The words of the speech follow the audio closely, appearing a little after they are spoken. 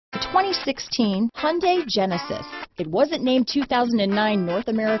2016 Hyundai Genesis. It wasn't named 2009 North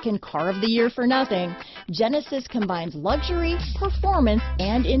American Car of the Year for nothing. Genesis combines luxury, performance,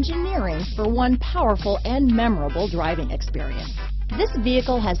 and engineering for one powerful and memorable driving experience. This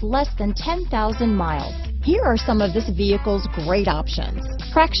vehicle has less than 10,000 miles. Here are some of this vehicle's great options: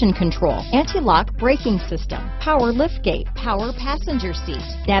 traction control, anti-lock braking system, power liftgate, power passenger seat,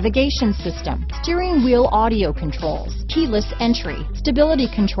 navigation system, steering wheel audio controls, keyless entry, stability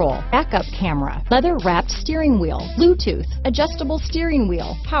control, backup camera, leather-wrapped steering wheel, Bluetooth, adjustable steering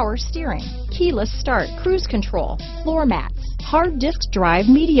wheel, power steering, keyless start, cruise control, floor mats, hard disk drive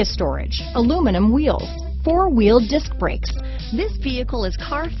media storage, aluminum wheels, four-wheel disc brakes. This vehicle is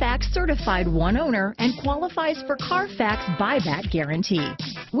Carfax certified one owner and qualifies for Carfax buyback guarantee.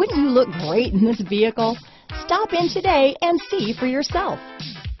 Wouldn't you look great in this vehicle? Stop in today and see for yourself.